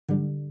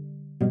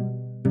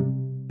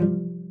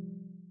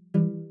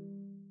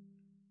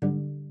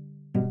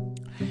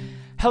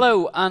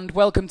Hello and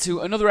welcome to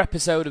another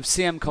episode of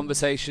CM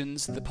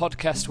Conversations, the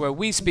podcast where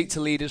we speak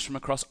to leaders from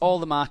across all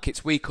the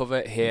markets we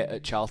cover here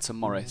at Charlton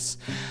Morris.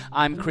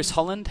 I'm Chris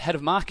Holland, Head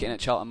of Marketing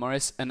at Charlton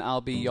Morris, and I'll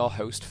be your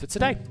host for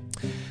today.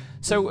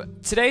 So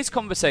today's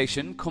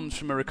conversation comes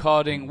from a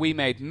recording we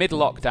made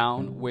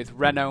mid-lockdown with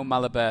Renaud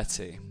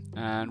Malaberti.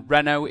 And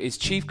Renaud is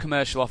Chief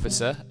Commercial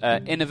Officer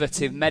at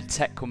innovative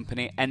medtech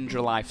company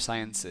ENDRA Life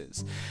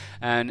Sciences.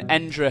 And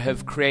ENDRA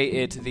have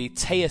created the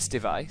TAEUS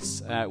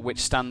device, which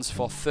stands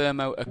for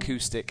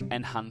Thermoacoustic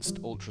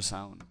Enhanced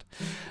Ultrasound.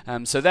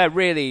 So they're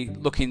really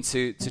looking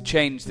to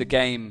change the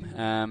game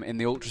in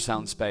the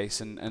ultrasound space,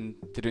 and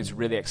they're doing some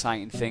really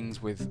exciting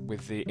things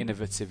with the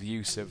innovative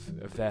use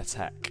of their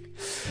tech.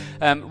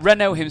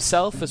 Renaud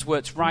himself has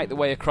worked right the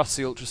way across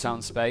the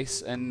ultrasound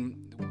space,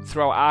 and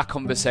throughout our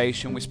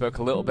conversation we spoke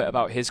a little bit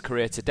about his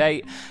career to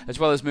date, as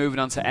well as moving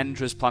on to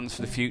ENDRA's plans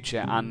for the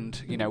future and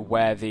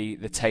where the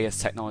TAEUS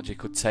technology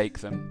could take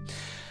them.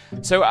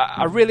 So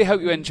I really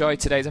hope you enjoyed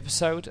today's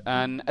episode,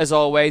 and as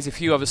always, if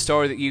you have a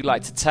story that you'd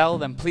like to tell,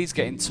 then please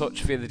get in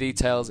touch via the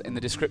details in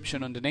the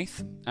description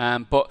underneath.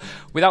 But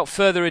without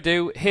further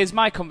ado, here's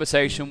my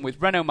conversation with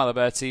Renaud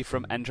Malaberti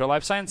from ENDRA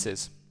Life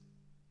Sciences.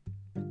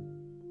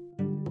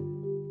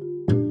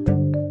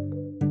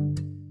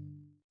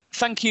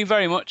 Thank you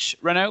very much,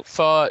 Renaud,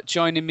 for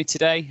joining me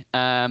today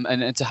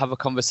and to have a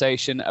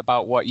conversation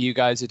about what you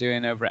guys are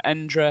doing over at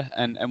ENDRA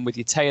and with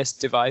your TAEUS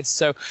device.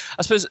 So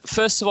I suppose,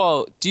 first of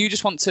all, do you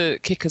just want to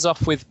kick us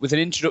off with an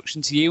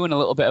introduction to you and a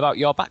little bit about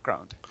your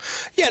background?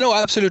 Yeah, no,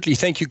 absolutely.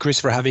 Thank you, Chris,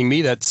 for having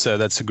me. That's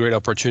a great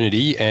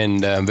opportunity,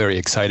 and I'm very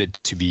excited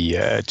to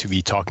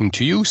be talking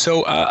to you.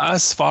 So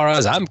as far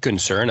as I'm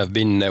concerned, I've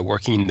been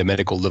working in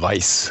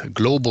the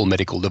global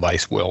medical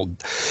device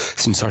world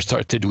since I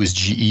started with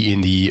GE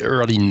in the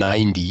early 90s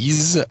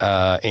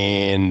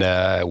and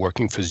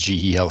working for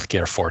GE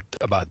Healthcare for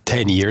about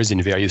 10 years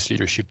in various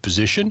leadership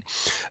positions,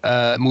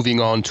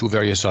 moving on to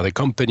various other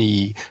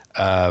companies,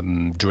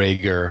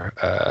 Draeger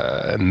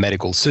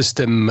Medical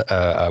System.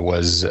 I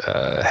was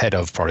head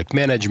of product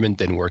management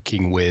and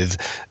working with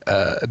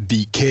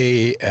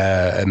BK,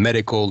 a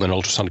medical and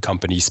ultrasound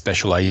company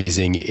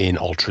specializing in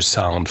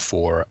ultrasound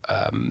for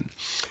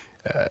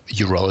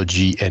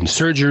urology and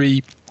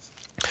surgery.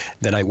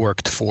 Then I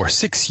worked for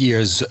 6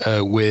 years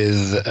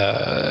with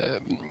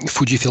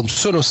Fujifilm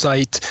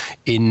Sonosite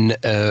in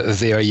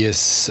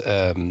various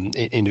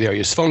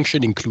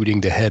functions,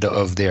 including the head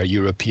of their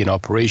European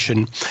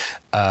operation,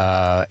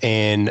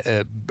 and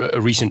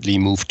recently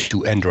moved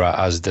to ENDRA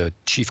as the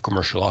Chief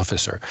Commercial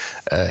Officer,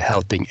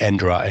 helping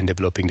ENDRA and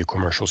developing the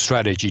commercial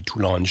strategy to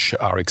launch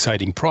our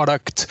exciting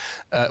product,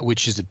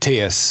 which is the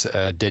TAEUS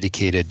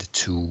dedicated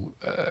to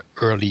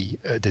early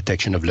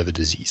detection of liver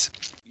disease.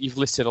 You've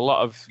listed a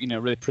lot of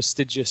really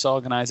prestigious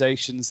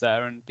organizations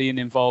there and being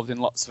involved in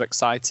lots of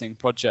exciting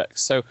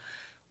projects. So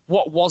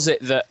what was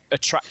it that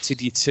attracted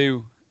you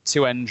to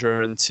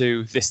ENDRA and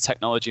to this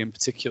technology in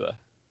particular?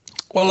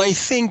 Well, I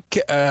think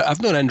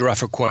I've known ENDRA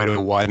for quite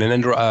a while, and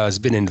ENDRA has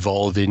been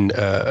involved in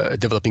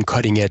developing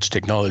cutting-edge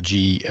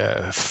technology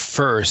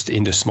first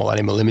in the small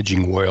animal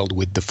imaging world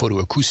with the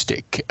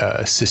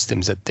photoacoustic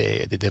systems that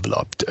they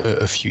developed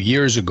a few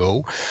years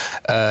ago,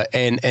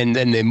 and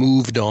then they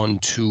moved on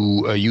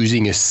to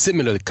using a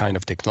similar kind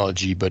of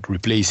technology, but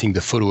replacing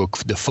the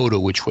photo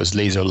which was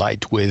laser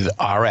light with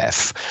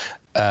RF.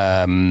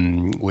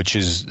 Which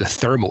is the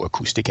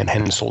thermoacoustic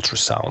enhanced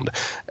ultrasound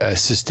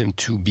system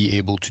to be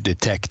able to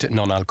detect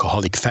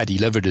non-alcoholic fatty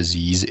liver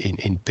disease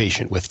in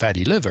patient with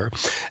fatty liver.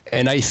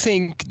 And I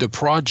think the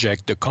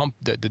project, the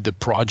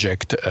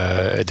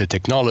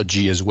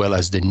technology, as well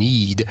as the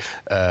need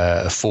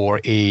for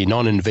a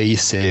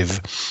non-invasive,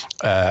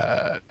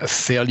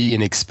 fairly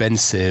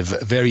inexpensive,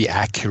 very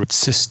accurate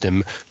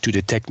system to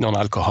detect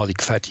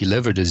non-alcoholic fatty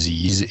liver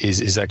disease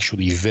is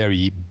actually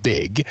very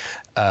big.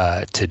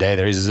 Today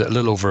there is a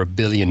little over 1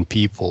 billion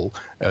people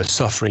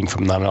suffering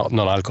from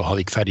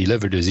non-alcoholic fatty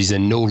liver disease,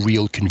 and no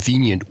real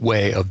convenient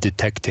way of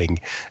detecting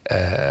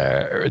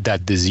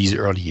that disease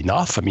early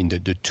enough. I mean,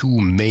 the two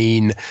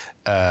main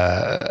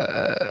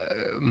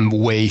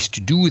ways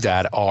to do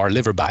that are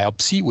liver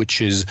biopsy,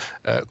 which is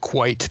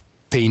quite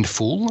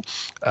painful,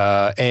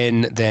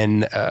 and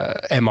then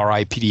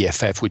MRI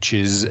PDFF, which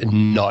is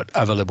not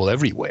available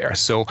everywhere.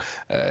 So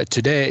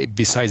today,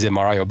 besides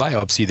MRI or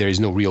biopsy, there is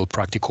no real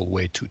practical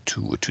way to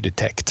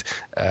detect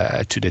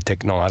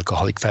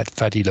non-alcoholic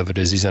fatty liver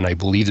disease. And I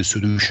believe the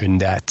solution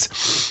that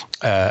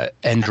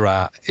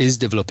ENDRA is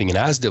developing and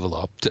has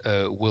developed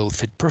will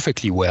fit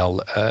perfectly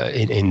well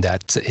in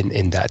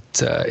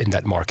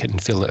that market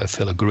and fill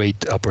a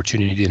great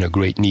opportunity and a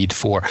great need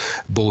for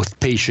both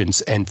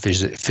patients and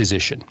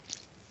physician.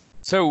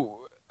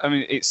 So, I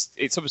mean,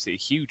 it's obviously a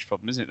huge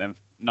problem, isn't it? Then,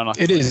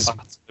 it is.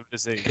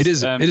 Disease. It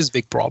is a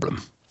big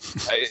problem.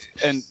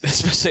 And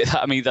especially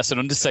that, I mean, that's an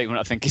understatement,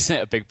 I think, isn't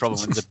it? A big problem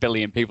when there's 1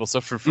 billion people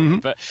suffering from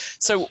it. But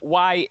so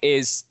why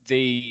is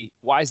the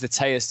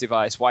TAEUS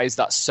device, why is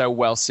that so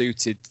well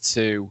suited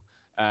to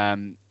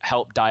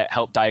help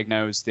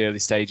diagnose the early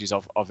stages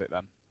of it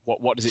then?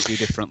 What does it do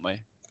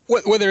differently?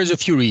 Well, there's a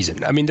few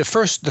reasons. I mean, the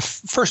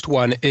first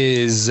one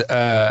is,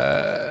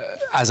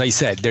 as I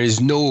said, there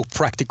is no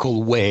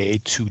practical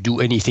way to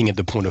do anything at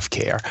the point of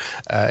care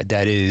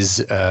that is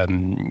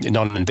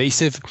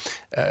non-invasive,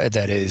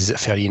 that is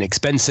fairly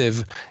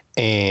inexpensive,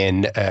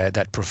 and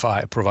that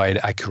provide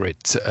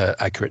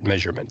accurate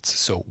measurements.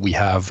 So we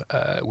have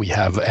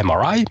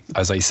MRI,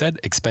 as I said,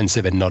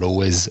 expensive and not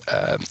always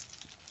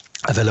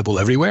available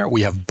everywhere.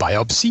 We have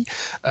biopsy,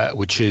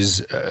 which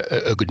is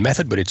a good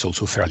method, but it's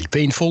also fairly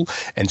painful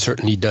and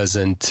certainly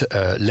doesn't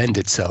lend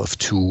itself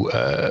to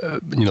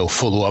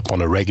follow up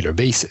on a regular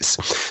basis.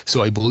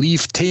 So I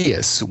believe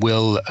TAEUS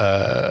will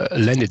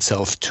lend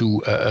itself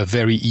to a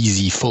very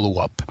easy follow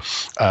up.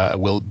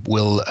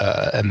 Will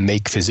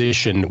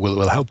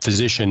help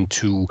physician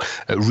to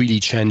really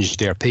change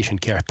their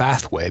patient care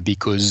pathway,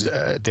 because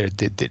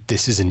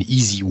this is an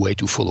easy way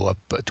to follow up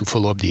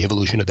the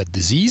evolution of that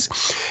disease.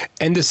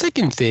 And the second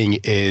thing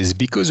is,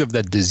 because of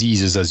that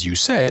disease, as you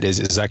said,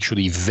 is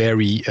actually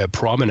very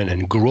prominent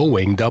and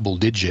growing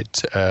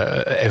double-digit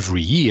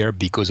every year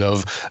because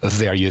of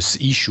various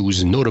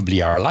issues,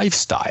 notably our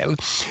lifestyle.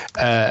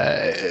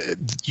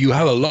 You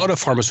have a lot of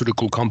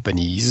pharmaceutical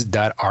companies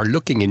that are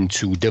looking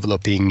into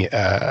developing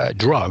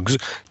drugs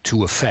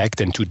to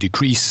affect and to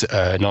decrease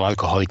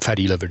non-alcoholic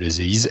fatty liver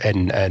disease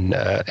and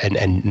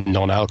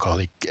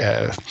non-alcoholic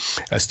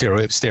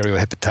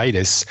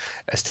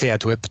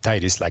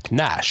steatohepatitis like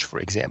NASH, for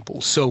example.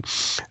 So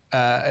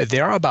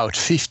there are about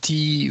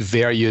 50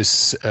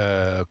 various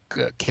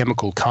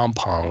chemical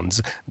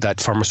compounds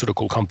that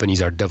pharmaceutical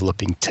companies are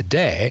developing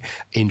today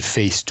in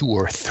phase 2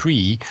 or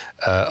 3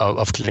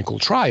 of clinical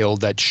trial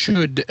that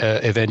should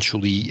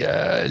eventually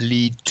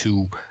lead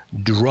to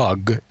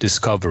drug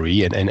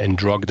discovery and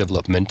drug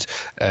development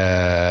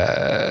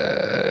and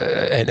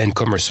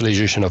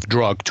commercialization of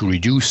drug to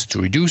reduce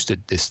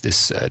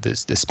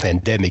this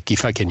pandemic,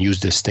 if I can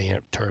use this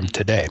term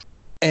today.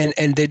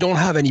 And they don't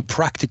have any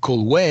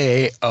practical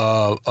way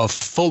of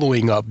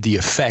following up the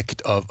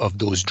effect of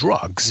those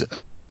drugs.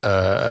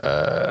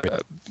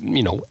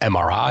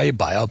 MRI,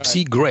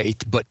 biopsy,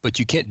 great, but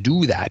you can't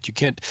do that. You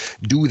can't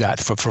do that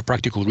for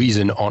practical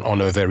reason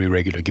on a very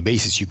regular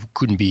basis. You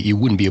wouldn't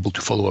be able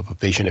to follow up a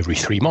patient every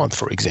 3 months,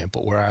 for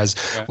example. Whereas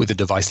with a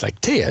device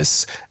like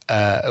TAEUS,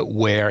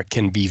 where it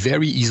can be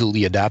very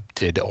easily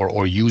adapted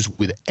or used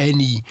with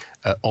any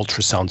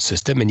ultrasound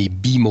system, any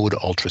B-mode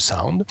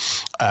ultrasound.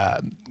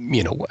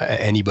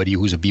 Anybody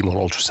who's a B-mode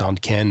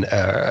ultrasound can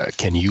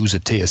use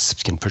a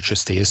TAEUS, can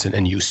purchase TAEUS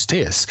and use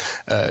TAEUS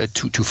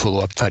to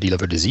follow up fatty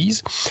liver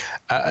disease.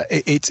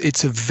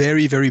 It's a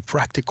very, very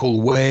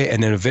practical way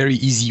and a very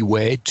easy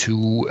way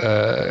to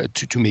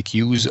make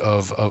use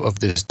of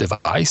this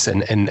device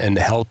and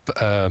help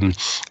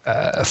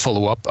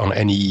follow up on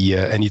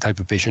any type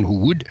of patient who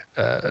would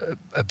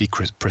be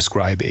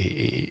prescribed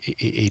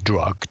a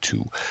drug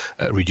to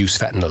reduce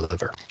fat in the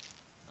liver.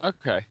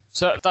 Okay,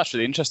 so that's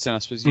really interesting. I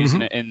suppose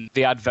using it in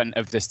the advent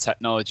of this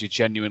technology,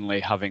 genuinely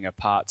having a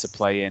part to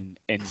play in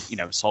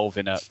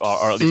solving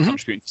or at least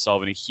contributing to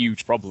solving a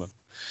huge problem.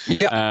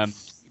 Yeah.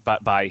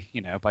 By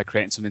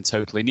creating something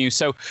totally new.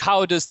 So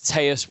how does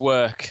TAEUS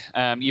work?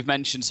 You've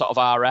mentioned sort of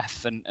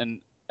RF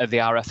and the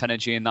RF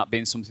energy and that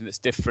being something that's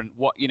different.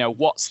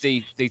 What's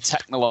the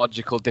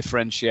technological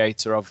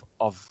differentiator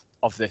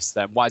of this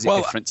then? Why is it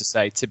different to,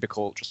 say,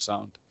 typical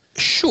ultrasound?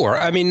 Sure.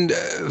 I mean,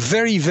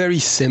 very, very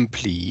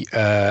simply,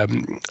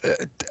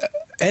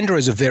 ENDRA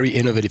is a very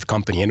innovative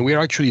company, and we're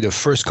actually the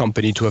first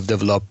company to have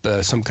developed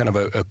some kind of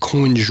a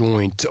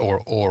conjoint or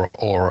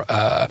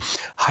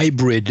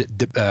hybrid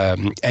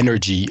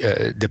energy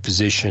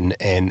deposition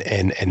and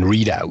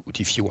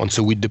readout, if you want.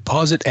 So we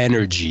deposit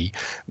energy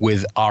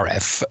with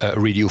RF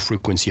radio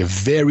frequency, a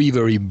very,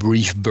 very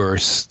brief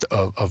burst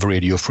of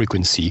radio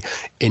frequency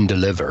in the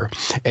liver,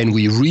 and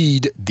we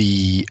read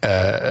the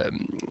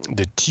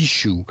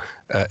tissue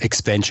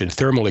expansion,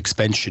 thermal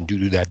expansion due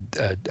to that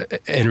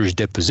energy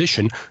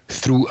deposition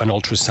through an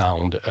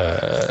ultrasound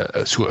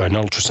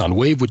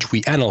wave, which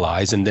we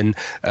analyze and then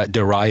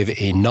derive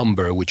a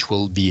number which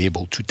will be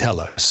able to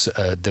tell us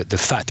the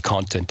fat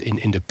content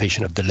in the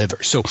patient of the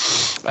liver. So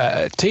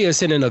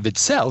TAEUS in and of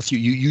itself, you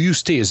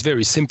use TAEUS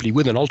very simply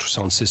with an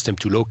ultrasound system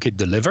to locate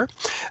the liver,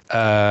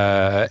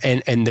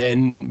 and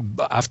then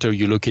after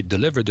you locate the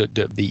liver,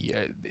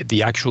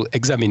 the actual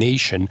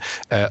examination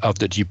of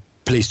the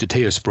place the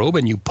TAEUS probe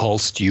and you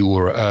pulse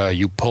your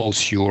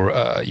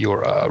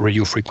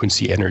radio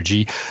frequency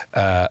energy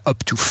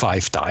up to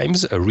 5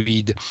 times.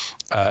 Read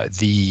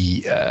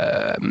the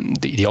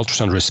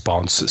ultrasound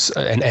responses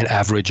and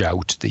average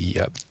out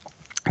the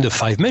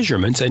 5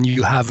 measurements, and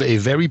you have a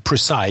very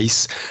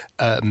precise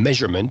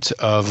measurement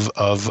of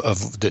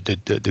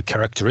the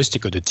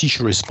characteristic of the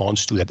tissue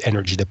response to that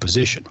energy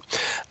deposition.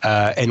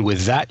 And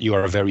with that, you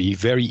are very,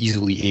 very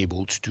easily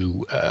able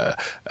to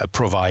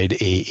provide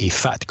a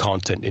fat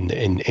content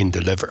in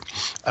the liver.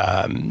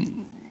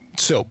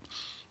 So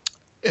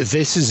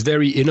This is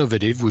very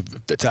innovative.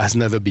 That has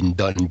never been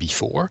done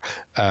before,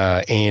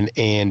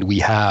 and we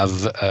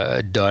have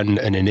done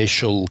an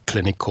initial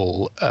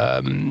clinical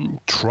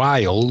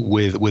trial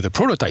with a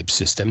prototype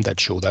system that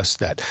showed us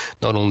that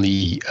not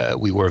only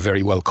we were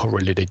very well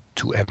correlated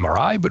to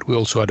MRI, but we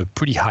also had a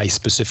pretty high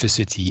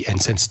specificity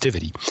and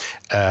sensitivity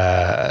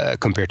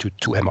compared to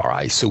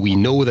MRI. So we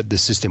know that the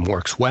system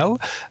works well.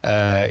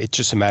 It's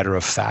just a matter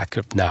of fact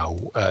of now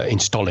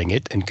installing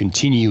it and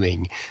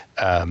continuing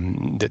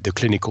the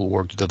clinical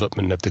work, the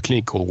development of the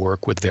clinical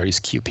work with various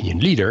key opinion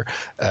leader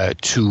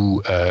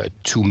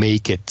to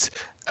make it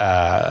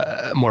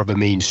more of a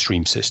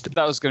mainstream system.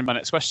 That was going to be my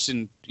next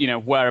question.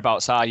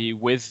 Whereabouts are you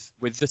with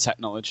the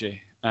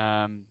technology?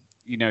 I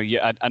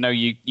know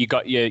you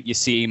got your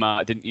CE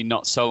mark, didn't you,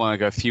 not so long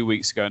ago, a few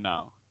weeks ago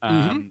now.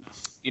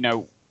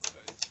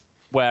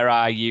 Where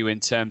are you in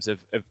terms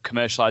of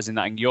commercializing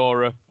that in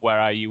Europe? Where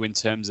are you in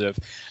terms of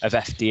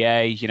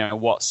FDA?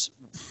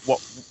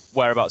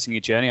 Whereabouts in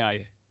your journey are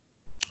you?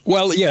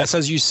 Well, yes,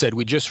 as you said,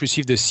 we just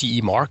received the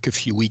CE mark a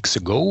few weeks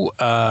ago.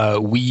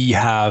 We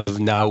have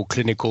now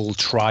clinical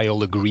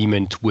trial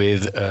agreement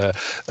with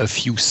a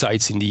few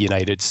sites in the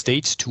United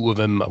States. Two of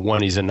them,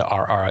 one is in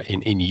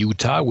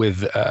Utah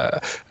with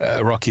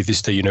Rocky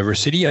Vista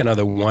University.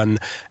 Another one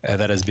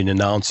that has been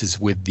announced is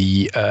with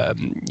the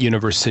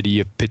University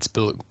of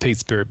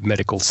Pittsburgh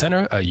Medical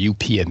Center,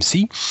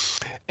 UPMC.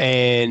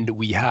 And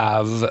we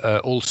have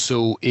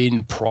also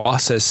in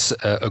process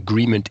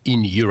agreement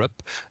in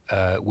Europe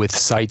with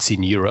sites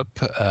in Europe,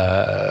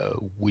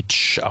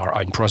 which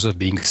are in process of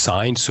being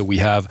signed. So we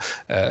have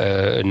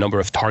a number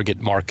of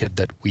target market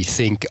that we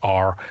think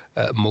are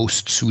better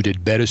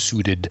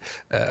suited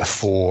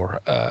for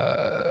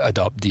the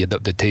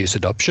TAEUS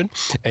adoption.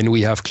 And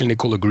we have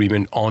clinical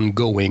agreement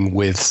ongoing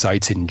with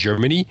sites in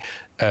Germany,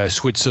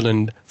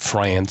 Switzerland,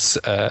 France,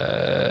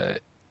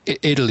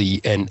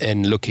 Italy,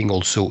 and looking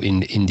also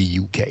in the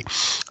UK.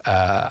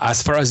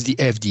 As far as the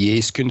FDA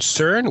is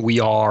concerned, we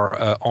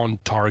are on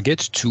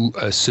target to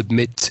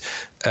submit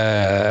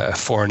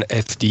for an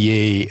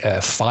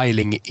FDA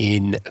filing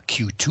in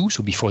Q2,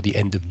 so before the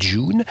end of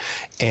June,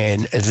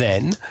 and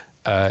then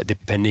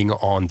depending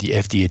on the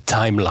FDA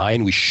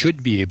timeline, we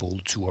should be able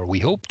to, or we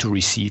hope to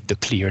receive the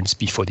clearance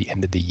before the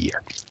end of the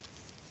year.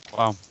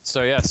 Wow.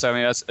 So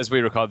as we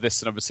record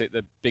this, and obviously at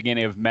the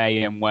beginning of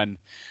May, and when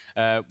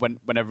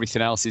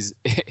everything else is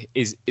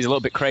a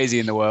little bit crazy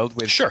in the world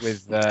with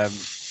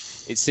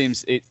it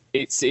seems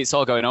it's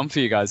all going on for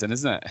you guys then,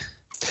 isn't it?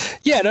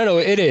 Yeah, no,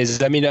 it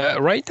is. I mean,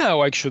 right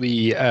now,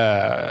 actually,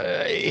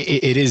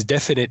 it is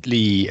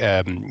definitely,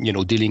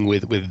 dealing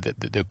with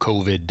the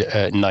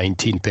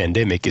COVID-19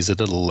 pandemic is a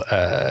little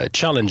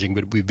challenging,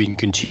 but we've been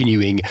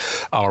continuing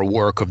our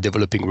work of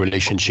developing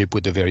relationship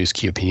with the various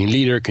key opinion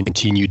leader,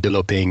 continue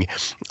developing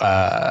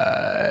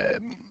a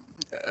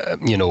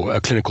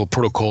clinical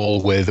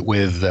protocol with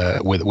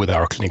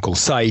our clinical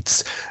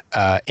sites,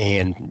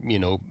 and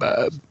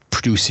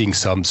producing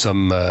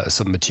some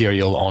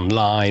material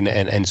online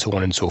and so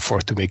on and so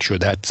forth to make sure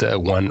that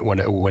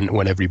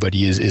when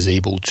everybody is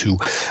able to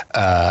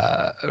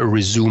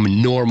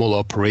resume normal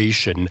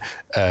operation,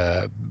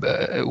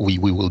 we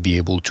will be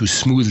able to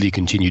smoothly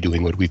continue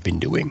doing what we've been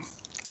doing.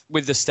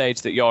 With the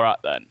stage that you're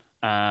at, then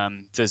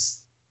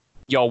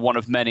you're one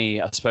of many,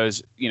 I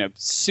suppose,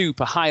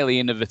 super highly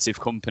innovative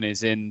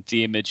companies in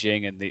the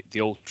imaging and the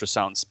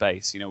ultrasound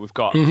space. We've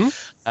got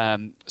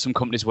some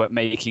companies who are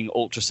making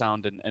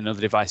ultrasound and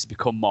other devices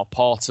become more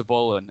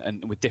portable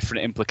and with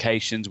different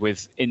implications,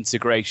 with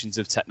integrations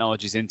of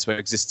technologies into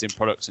existing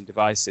products and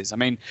devices. I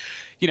mean,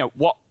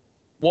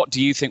 what do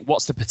you think?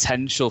 What's the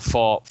potential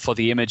for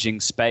the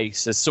imaging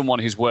space as someone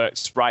who's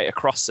worked right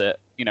across it?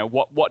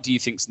 What do you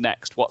think's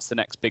next? What's the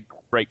next big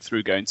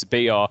breakthrough going to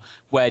be, or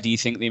where do you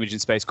think the imaging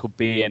space could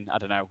be in,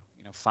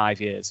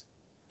 5 years?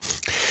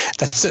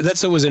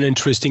 That's always an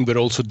interesting but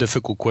also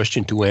difficult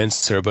question to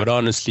answer. But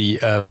honestly,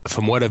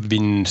 from what I've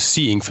been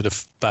seeing for the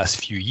past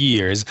few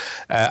years,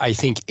 I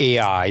think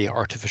AI,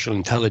 artificial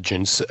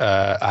intelligence,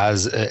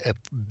 has a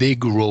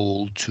big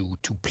role to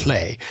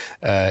play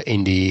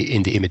in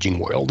the imaging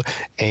world,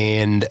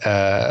 and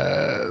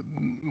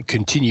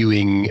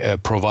continuing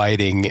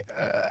providing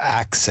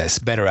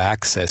better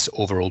access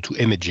overall to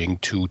imaging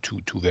to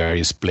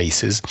various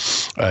places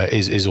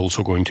is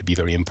also going to be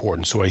very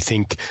important. So I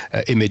think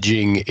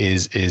imaging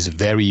is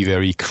very,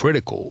 very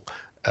critical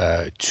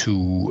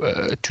to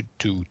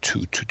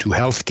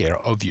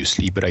healthcare,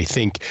 obviously, but I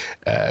think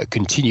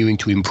continuing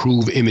to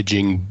improve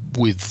imaging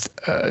with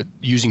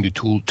using the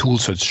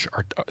tools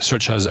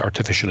such as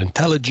artificial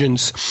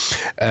intelligence,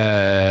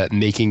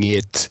 making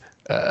it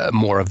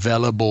more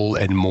available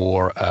and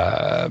more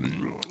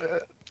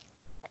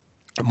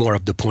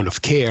of the point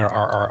of care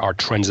are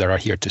trends that are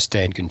here to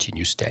stay and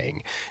continue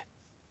staying.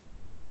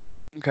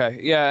 Okay,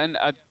 yeah, and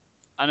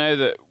I know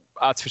that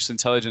artificial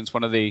intelligence,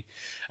 one of the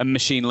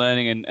machine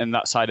learning and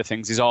that side of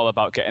things is all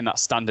about getting that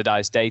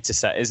standardized data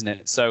set, isn't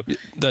it? So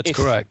that's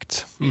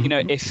correct. You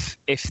know, if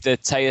the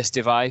TAEUS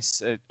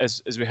device,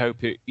 as we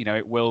hope it, you know,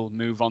 it will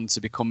move on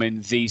to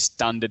becoming the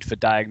standard for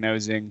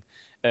diagnosing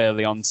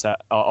early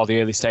onset or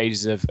the early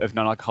stages of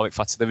non-alcoholic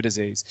fatty liver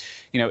disease,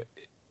 you know,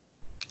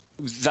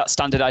 that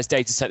standardized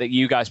data set that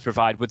you guys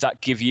provide, would that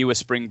give you a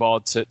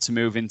springboard to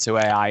move into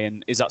AI?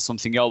 And is that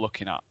something you're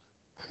looking at?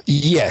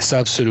 Yes,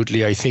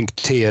 absolutely. I think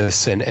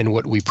TAEUS and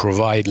what we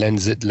provide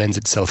lends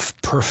itself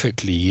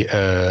perfectly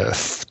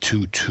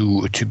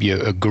to be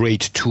a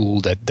great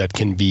tool that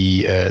can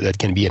be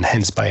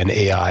enhanced by an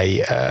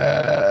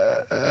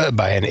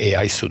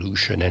AI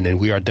solution, and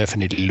we are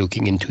definitely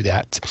looking into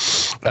that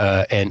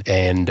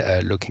and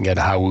looking at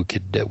how we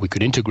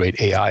could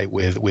integrate AI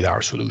with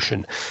our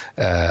solution.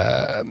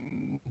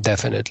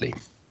 Definitely.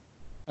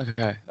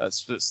 Okay,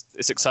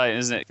 it's exciting,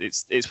 isn't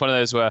it? It's one of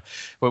those where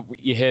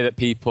you hear that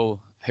people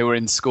who are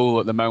in school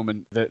at the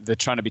moment, they're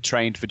trying to be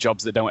trained for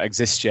jobs that don't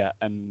exist yet,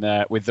 and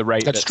with the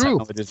rate that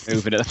technology is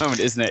moving at the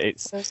moment, isn't it?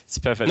 It's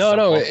perfect.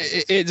 No,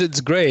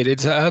 it's great.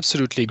 It's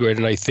absolutely great,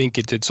 and I think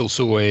it's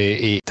also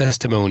a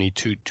testimony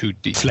to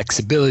the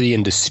flexibility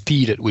and the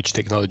speed at which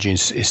technology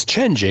is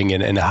changing,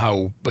 and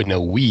how, you know,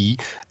 we,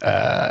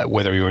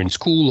 whether you're in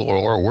school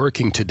or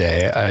working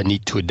today,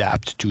 need to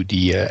adapt to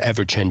the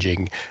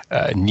ever-changing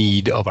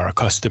need of our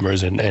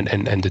customers and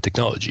the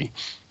technology.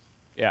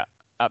 Yeah.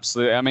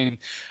 Absolutely. I mean,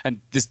 and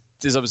there's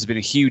obviously been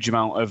a huge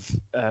amount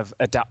of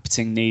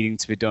adapting needing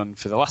to be done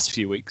for the last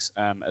few weeks,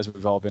 as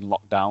we've all been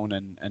locked down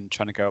and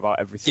trying to go about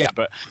everything. Yeah.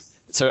 But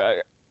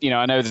so, you know,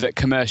 I know that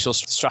commercial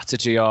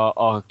strategy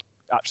or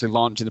actually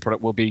launching the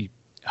product will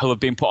have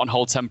been put on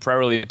hold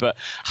temporarily. But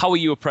how are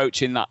you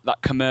approaching that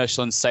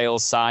commercial and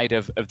sales side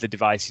of the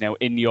device? You know,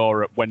 in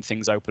Europe, when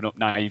things open up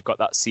now, you've got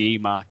that CE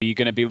mark. Are you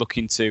going to be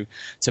looking to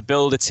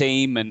build a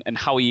team, and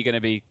how are you going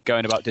to be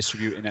going about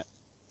distributing it?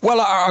 Well,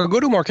 our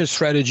go-to-market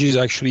strategy is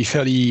actually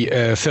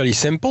fairly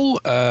simple.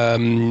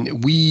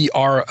 We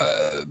are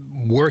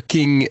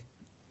working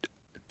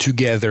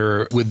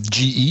together with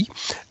GE,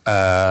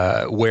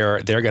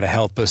 where they're going to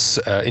help us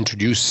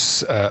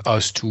introduce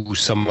us to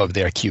some of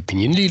their key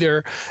opinion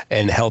leader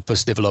and help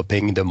us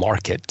developing the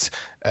market.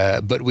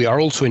 But we are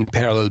also in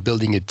parallel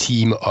building a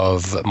team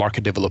of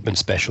market development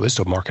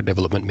specialists or market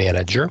development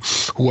manager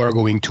who are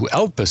going to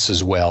help us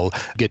as well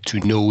get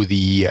to know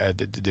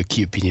the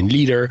key opinion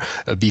leader,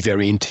 be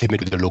very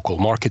intimate with the local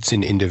markets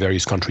in the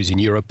various countries in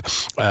Europe,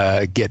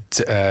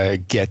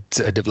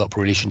 develop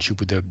a relationship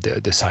with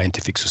the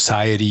scientific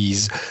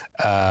societies,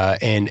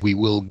 and we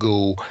will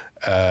go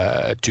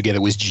together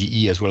with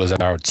GE as well as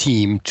our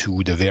team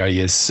to the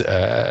various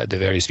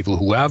people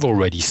who have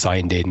already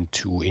signed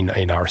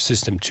in our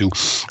system to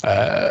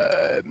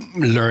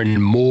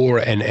learn more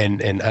and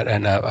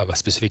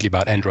specifically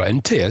about ENDRA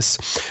and TAEUS,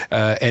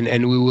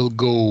 and we will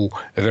go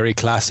very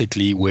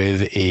classically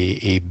with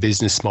a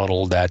business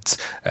model that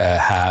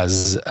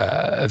has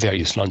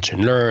various lunch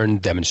and learn,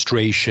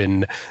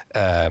 demonstration.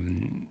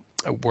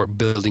 We're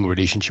building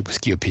relationship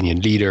with key opinion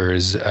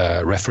leaders,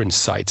 reference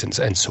sites,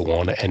 and so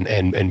on,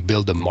 and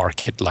build a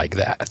market like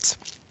that.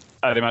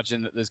 I'd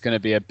imagine that there's going to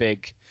be a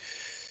big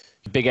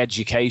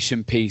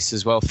education piece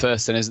as well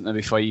first, then, isn't there?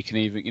 Before you can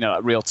even, you know,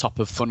 that real top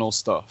of funnel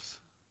stuff,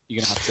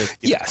 you're going to have to.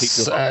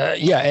 Yes,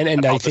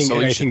 and I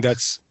think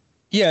that's.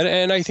 Yeah,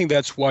 and I think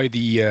that's why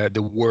the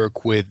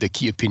work with the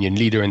key opinion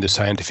leader and the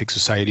scientific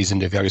societies in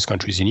the various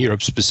countries in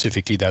Europe,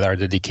 specifically that are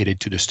dedicated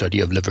to the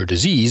study of liver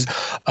disease,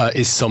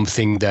 is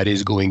something that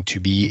is going to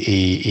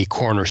be a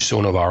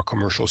cornerstone of our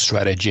commercial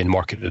strategy and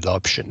market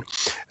adoption.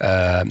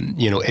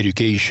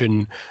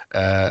 Education,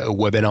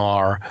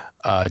 webinar,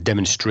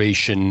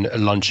 demonstration,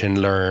 lunch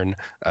and learn.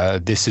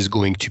 This is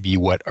going to be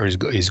what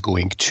is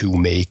going to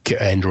make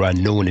ENDRA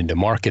known in the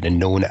market and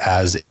known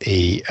as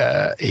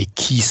a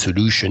key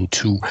solution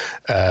to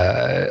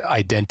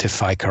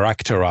identify,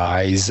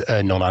 characterize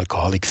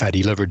non-alcoholic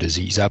fatty liver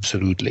disease.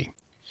 Absolutely.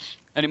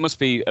 And it must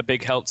be a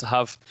big help to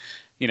have,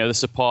 you know, the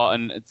support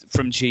and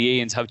from GE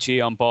and to have GE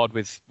on board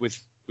with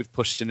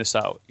pushing this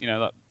out. You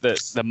know,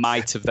 the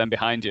might of them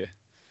behind you.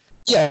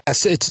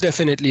 Yes, it's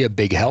definitely a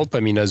big help. I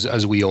mean,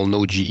 as we all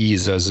know, GE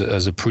is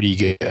as a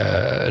pretty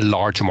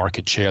large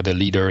market share, the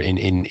leader in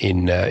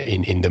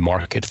the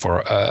market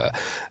for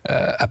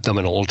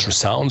abdominal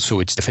ultrasound.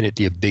 So it's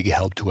definitely a big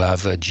help to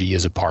have GE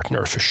as a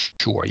partner for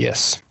sure.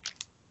 Yes.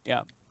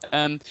 Yeah,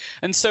 and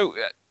so,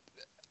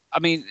 I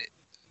mean,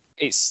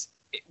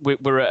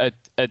 we're at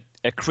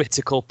a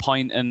critical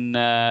point, and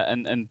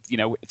you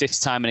know, this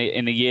time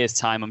in a year's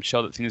time, I'm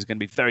sure that things are going to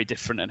be very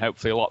different and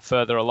hopefully a lot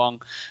further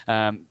along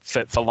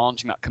for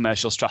launching that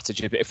commercial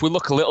strategy. But if we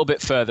look a little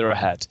bit further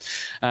ahead,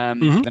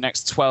 the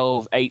next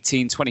 12,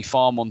 18,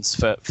 24 months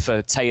for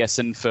TAEUS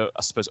and for,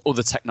 I suppose,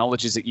 other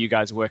technologies that you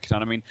guys are working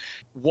on, I mean,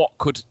 what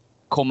could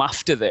come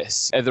after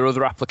this? Are there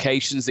other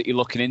applications that you're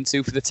looking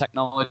into for the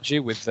technology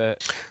with the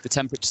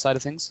temperature side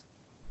of things?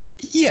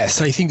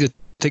 Yes, I think that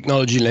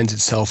technology lends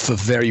itself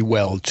very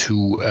well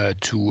to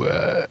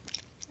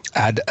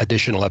add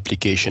additional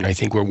application. I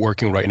think we're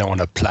working right now on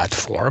a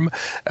platform.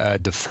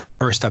 The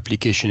first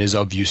application is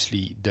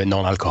obviously the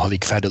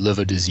non-alcoholic fatty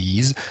liver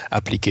disease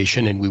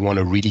application, and we want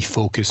to really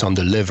focus on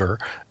the liver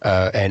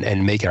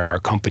and make our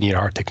company and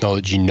our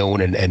technology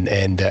known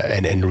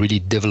and really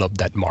develop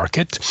that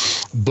market.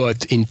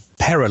 But in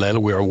parallel,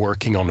 we are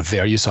working on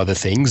various other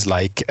things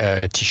like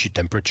tissue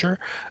temperature,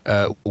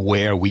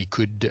 where we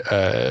could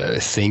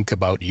think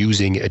about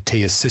using a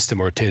TAEUS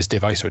system or a TAEUS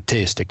device or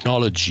TAEUS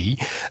technology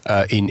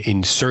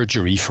in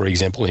surgery, for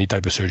example, any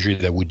type of surgery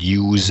that would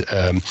use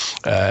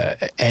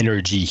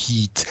energy,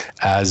 heat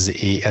as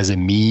a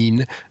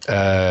mean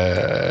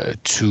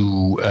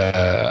to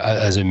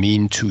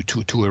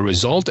a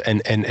result,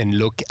 and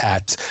look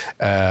at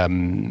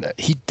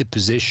heat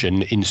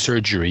deposition in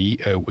surgery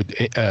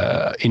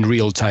in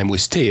real time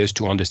with TAEUS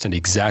to understand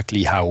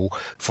exactly how,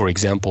 for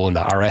example, an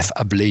RF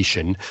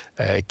ablation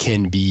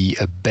can be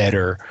a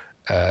better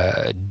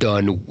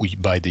done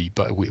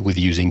with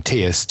using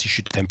TAEUS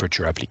tissue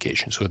temperature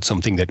application. So it's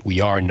something that we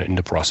are in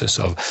the process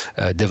of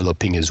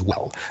developing as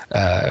well.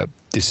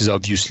 This is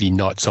obviously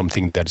not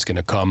something that's going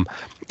to come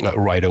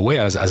right away.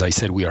 As I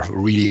said, we are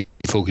really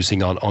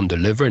focusing on the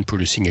liver and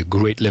producing a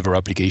great liver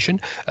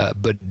application.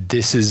 But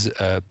this is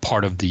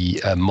part of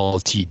the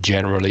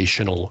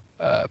multi-generational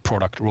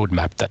product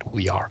roadmap that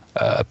we are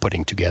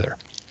putting together.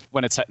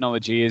 When a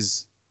technology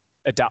is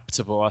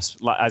adaptable, as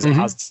it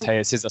has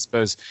TAEUS is, I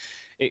suppose,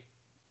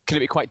 can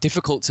it be quite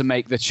difficult to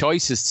make the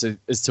choice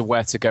as to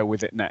where to go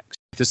with it next?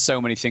 There's so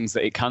many things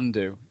that it can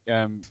do.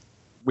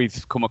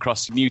 We've come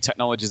across new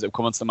technologies that have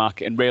come onto the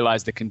market and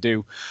realised they can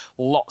do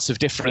lots of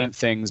different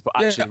things, but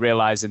actually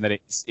realising that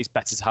it's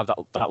better to have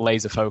that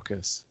laser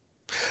focus.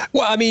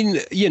 Well, I mean,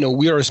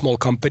 we are a small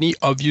company,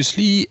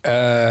 obviously,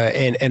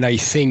 and I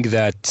think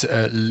that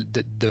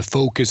the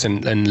focus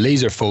and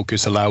laser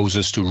focus allows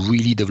us to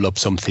really develop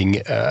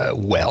something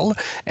well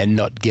and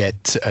not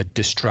get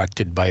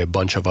distracted by a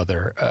bunch of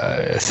other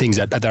things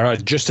that are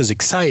just as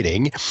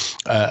exciting.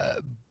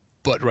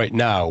 But right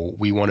now,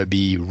 we want to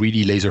be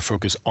really laser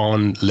focused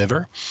on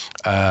liver,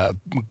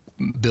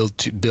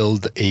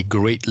 build a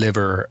great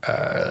liver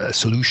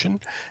solution,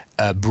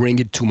 bring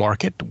it to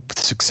market,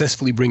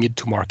 successfully bring it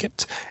to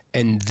market,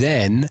 and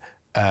then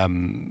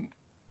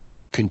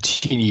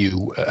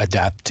continue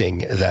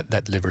adapting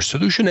that liver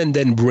solution, and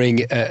then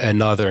bring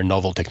another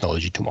novel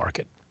technology to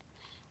market.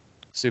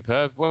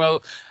 Superb.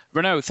 Well,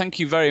 Renaud, thank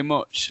you very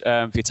much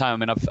for your time. I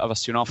mean, I've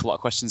asked you an awful lot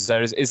of questions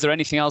there. Is there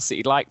anything else that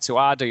you'd like to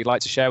add or you'd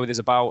like to share with us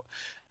about,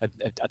 I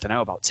don't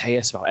know, about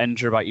TAEUS, about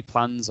ENDRA, about your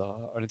plans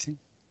or anything?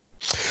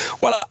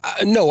 Well,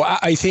 no,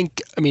 I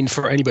think,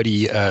 for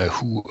anybody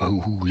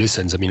who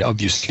listens,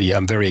 obviously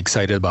I'm very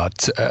excited about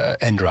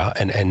ENDRA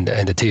and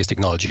the TAEUS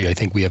technology. I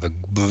think we have a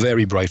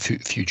very bright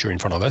future in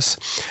front of us,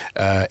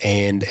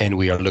 and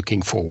we are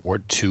looking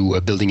forward to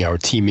building our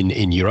team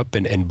in Europe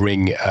and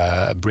bring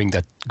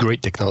that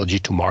great technology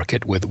to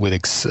market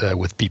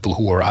with people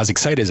who are as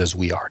excited as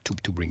we are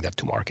to bring that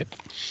to market.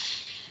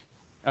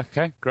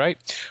 Okay,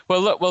 great.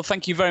 Well,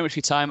 thank you very much for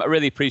your time. I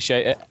really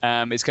appreciate it.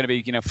 It's going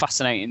to be,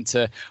 fascinating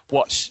to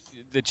watch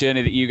the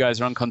journey that you guys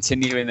are on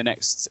continue in the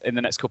next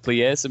couple of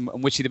years, and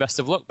wish you the best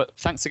of luck. But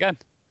thanks again.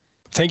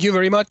 Thank you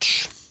very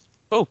much.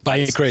 Oh, bye,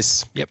 thanks.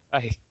 Chris. Yep.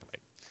 Bye.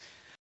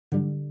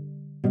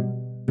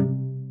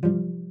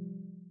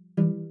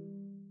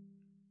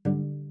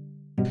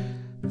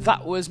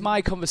 That was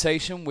my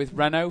conversation with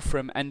Renaud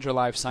from ENDRA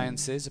Life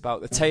Sciences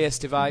about the TAEUS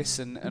device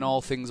and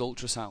all things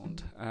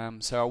ultrasound.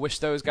 So I wish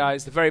those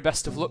guys the very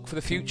best of luck for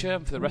the future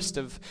and for the rest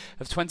of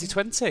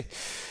 2020.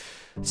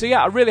 So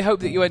yeah, I really hope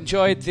that you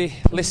enjoyed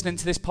listening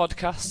to this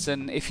podcast,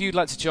 and if you'd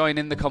like to join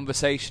in the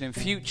conversation in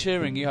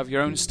future and you have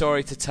your own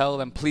story to tell,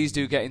 then please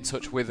do get in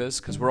touch with us,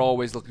 because we're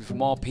always looking for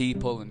more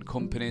people and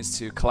companies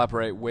to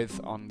collaborate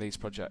with on these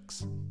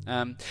projects.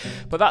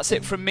 But that's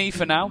it from me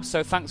for now,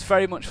 so thanks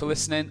very much for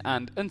listening,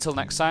 and until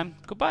next time,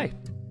 goodbye.